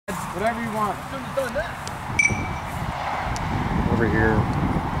Whatever you want. Over here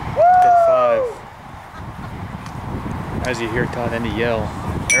at 5. As you hear Todd Endy yell,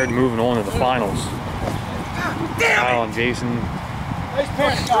 they're moving on to the finals. Kyle and Jason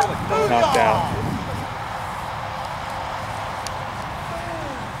knocked out.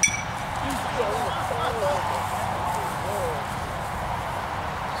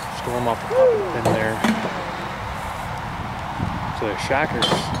 Storm off the top of the pin there. So the Shockers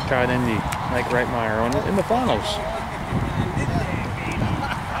Todd Endy, Mike Reitmeyer in the finals.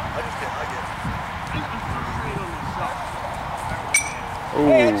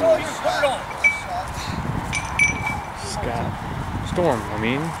 Ooh. Storm,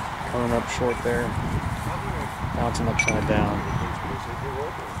 coming up short there, bouncing upside down.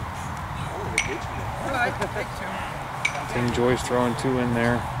 Tim Joyce throwing 2 in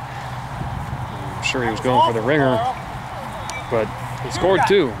there. I'm sure he was going for the ringer, but he scored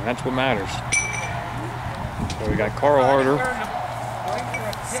 2, and that's what matters. So we got Carl Harder,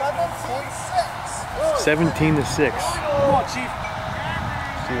 17-6.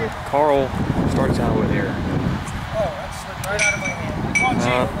 See what Carl starts out with here.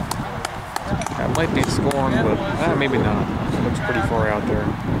 That might be scoring, but maybe not. It looks pretty far out there.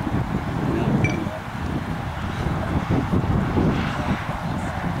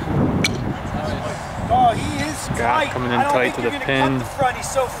 Oh, he is Scott coming in tight to the pin. The front. He's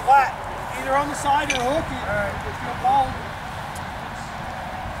so flat. Either on the side or hook it. All right, there's no ball.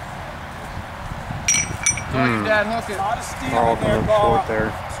 Dad, hook it. Carl coming up short there.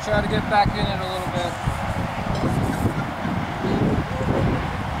 Let's try to get back in it a little bit.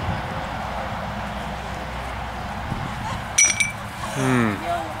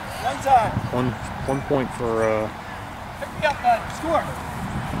 One time. One point for pick me up, bud. Score.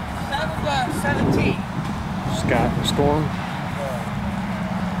 17. Scott and Storm.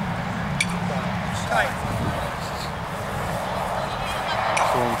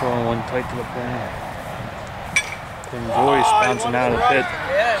 Storm throwing 1 tight to the pin. Tim Joyce bouncing out of the pit.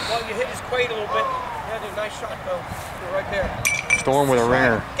 Yeah, well, you hit his quade a little bit. Yeah, did a nice shot, though. You're right there. Storm with a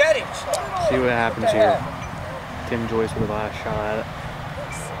ringer. Get him. See what happens here. Tim Joyce with the last shot at it.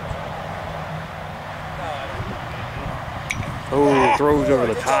 Oh, throws over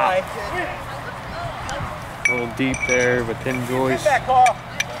the top. A little deep there, but Tim Joyce.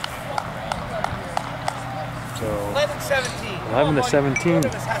 So 11-17.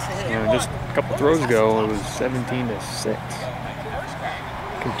 Just a couple throws ago, it was 17-6.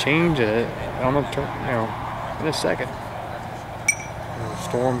 Can change it. I don't know, in a second.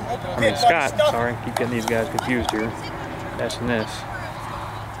 Scott. Sorry, keep getting these guys confused here. S and S.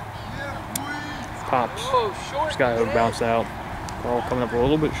 Pops. Scott will bounce out. Carl coming up a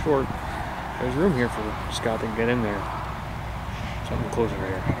little bit short. There's room here for Scott to get in there. Something closer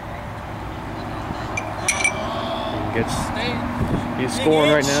here. He's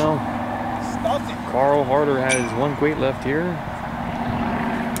scoring right now. Carl Harder has 1 quate left here.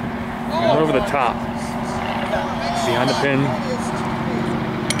 And over the top. Behind the pin.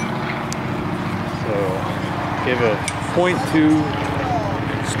 So give a point to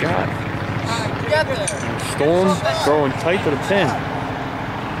Scott. Storm throwing tight to the pin.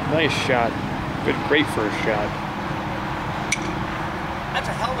 Nice shot. Good, great first shot. That's a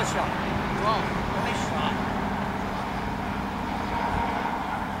hell of a shot. Wow, nice shot.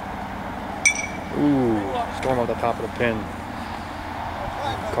 Ooh, Storm off the top of the pin.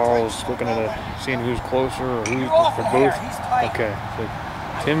 Carl's looking at seeing who's closer or who's for both. Okay, so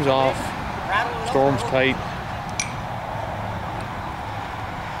Tim's off. Storm's tight.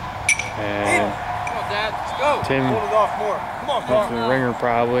 And Tim went for the ringer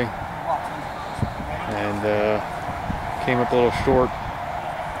probably. And came up a little short.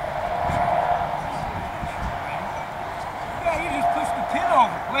 Yeah, you just pushed the pin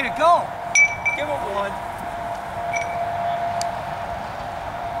over. Way to go. Give him 1.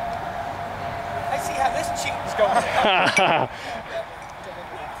 I see how this cheating's going.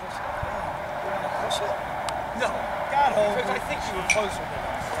 No. God hold. Because I think you were closer than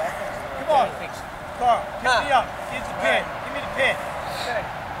us. Come on. Carl, pick me up. Give the pin. Give me the pin. Okay.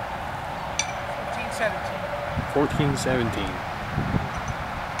 14-17.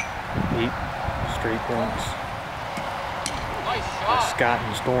 8 straight points. Nice shot. Scott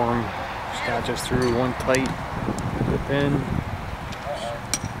and Storm. Scott just threw 1 tight to the pin.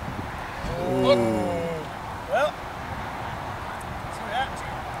 Ooh. Well,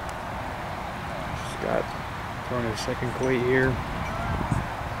 Scott throwing his 2nd quate here.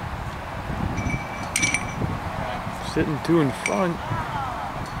 Sitting 2 in front.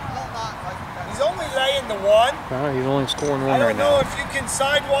 he's only laying the one. He's only scoring I one right don't know now. if you can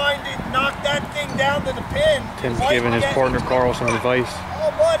sidewind and knock that thing down to the pin. Tim's giving his partner Carl some advice Oh,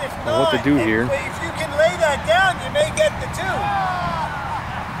 but if on not, what to do here. If you can lay that down, you may get the two.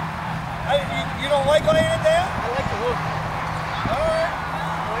 You don't like laying it down? I like the hook. All right.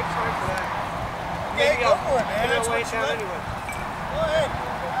 I like trying for that. Okay, go for it, man. That's I'll lay what it you down like. anyway. Go ahead.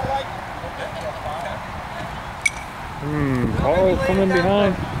 I like it. Carl coming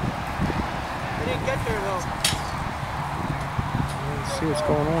behind. I didn't get there though. Let's see what's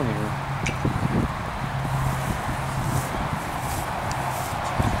going on here.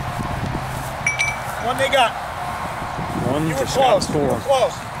 One they got. One You to were Scott close. You Storm. were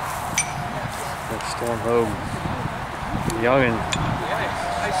close. That's Storm Hogue. Youngin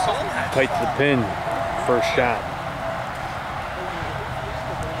I saw that. tight to the pin. First shot.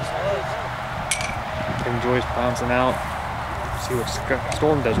 Tim Joyce bouncing out. See what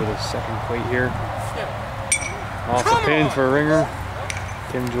Storm does with his second plate here. Off the pin for a ringer.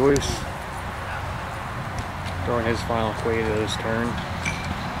 Tim Joyce throwing his final plate of his turn.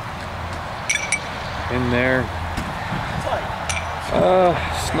 In there.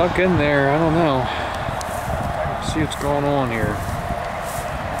 Snuck in there. I don't know. Let's see what's going on here.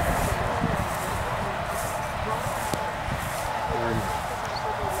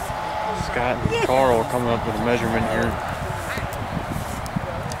 Scott and Carl coming up with a measurement here.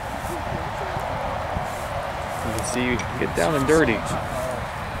 You can see you get down and dirty.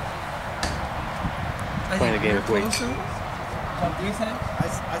 Playing a game of weights. What do you think?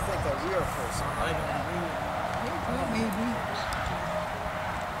 I think that we are close. I don't agree.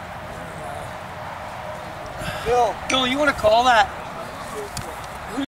 Bill, you want to call that?